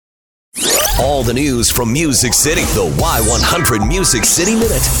All the news from Music City. The Y100 Music City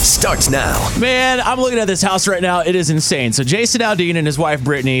Minute starts now. Man, I'm looking at this house right now. It is insane. So Jason Aldean and his wife,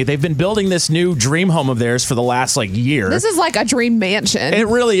 Brittany, they've been building this new dream home of theirs for the last year. This is like a dream mansion. It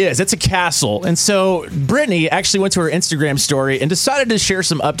really is. It's a castle. And so Brittany actually went to her Instagram story and decided to share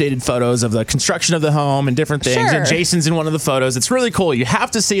some updated photos of the construction of the home and different things. Sure. And Jason's in one of the photos. It's really cool. You have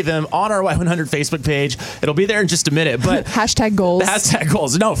to see them on our Y100 Facebook page. It'll be there in just a minute. But Hashtag goals. Hashtag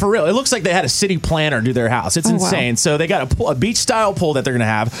goals. No, for real. It looks like they had a city planner do their house. It's insane. Wow. So they got a beach-style pool that they're going to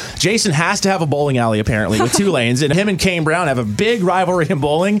have. Jason has to have a bowling alley, apparently, with 2 lanes. And him and Kane Brown have a big rivalry in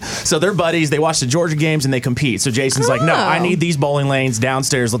bowling. So they're buddies. They watch the Georgia games and they compete. So Jason's like, no, I need these bowling lanes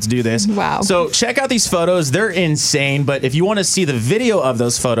downstairs. Let's do this. Wow. So check out these photos. They're insane. But if you want to see the video of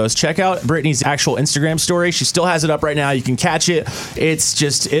those photos, check out Brittany's actual Instagram story. She still has it up right now. You can catch it. It's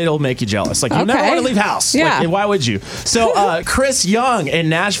just, it'll make you jealous. You'll never want to leave house. Yeah. Why would you? So Chris Young in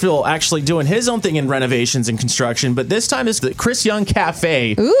Nashville actually doing his own thing in renovations and construction, but this time it's the Chris Young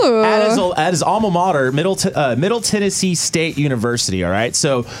Cafe at his alma mater, Middle Tennessee State University. All right,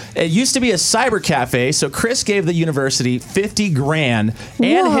 so it used to be a cyber cafe. So Chris gave the university $50,000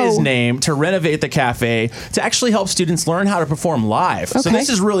 and his name to renovate the cafe to actually help students learn how to perform live. So this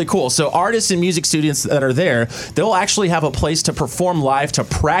is really cool. So artists and music students that are there, they'll actually have a place to perform live, to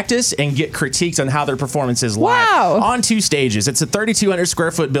practice and get critiques on how their performance is live on 2 stages. It's a 3,200 square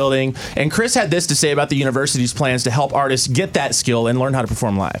foot building, and Chris had this to say about the university's plans to help artists get that skill and learn how to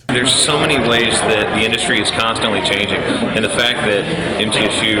perform live. There's so many ways that the industry is constantly changing, and the fact that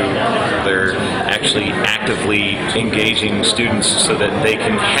MTSU, they're actually actively engaging students so that they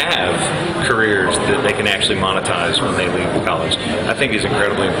can have careers that they can actually monetize when they leave college, I think is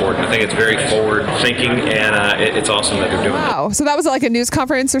incredibly important. I think it's very forward thinking, and it's awesome that they're doing it. Wow. So that was like a news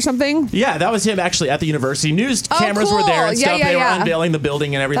conference or something? Yeah, that was him actually at the university. News cameras were there and stuff. They were unveiling the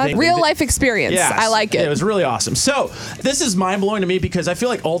building and everything. Real life experience. Yeah, I like it. It was really awesome. So this is mind blowing to me because I feel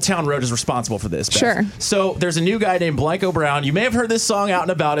like Old Town Road is responsible for this. Beth. Sure. So there's a new guy named Blanco Brown. You may have heard this song out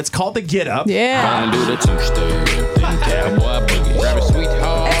and about. It's called The Get Up. Yeah. Do the two-step, cowboy boogie, grab a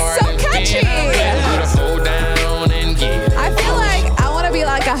sweetheart. It's so catchy. I feel like I want to be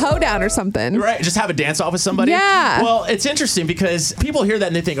like a hoedown or something. Right, just have a dance off with somebody. Yeah. Well, it's interesting because people hear that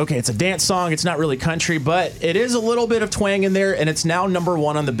and they think, okay, it's a dance song. It's not really country, but it is a little bit of twang in there, and it's now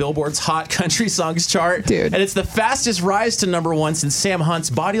 #1 on the Billboard's Hot Country Songs chart. Dude. And it's the fastest rise to #1 since Sam Hunt's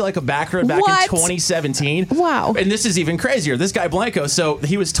Body Like a Back Road back in 2017. Wow. And this is even crazier. This guy Blanco, so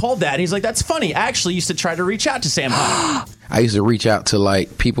he was told that, and he's like, that's funny. I actually used to try to reach out to Sam Hunt. I used to reach out to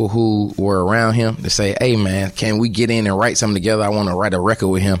people who were around him to say, hey man, can we get in and write something together? I want to write a record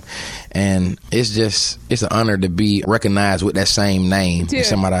with him. And it's an honor to be recognized with that same name. Dude.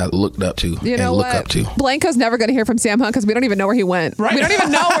 Somebody I looked up to look up to. Blanco's never going to hear from Sam Hunt because we don't even know where he went. Right. We don't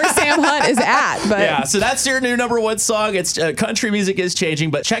even know where Sam Hunt is at. But yeah, so that's your new #1 song. It's country music is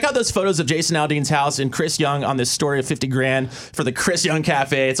changing, but check out those photos of Jason Aldean's house and Chris Young on this story of $50,000 for the Chris Young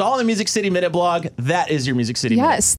Cafe. It's all in the Music City Minute blog. That is your Music City Minute. Yes.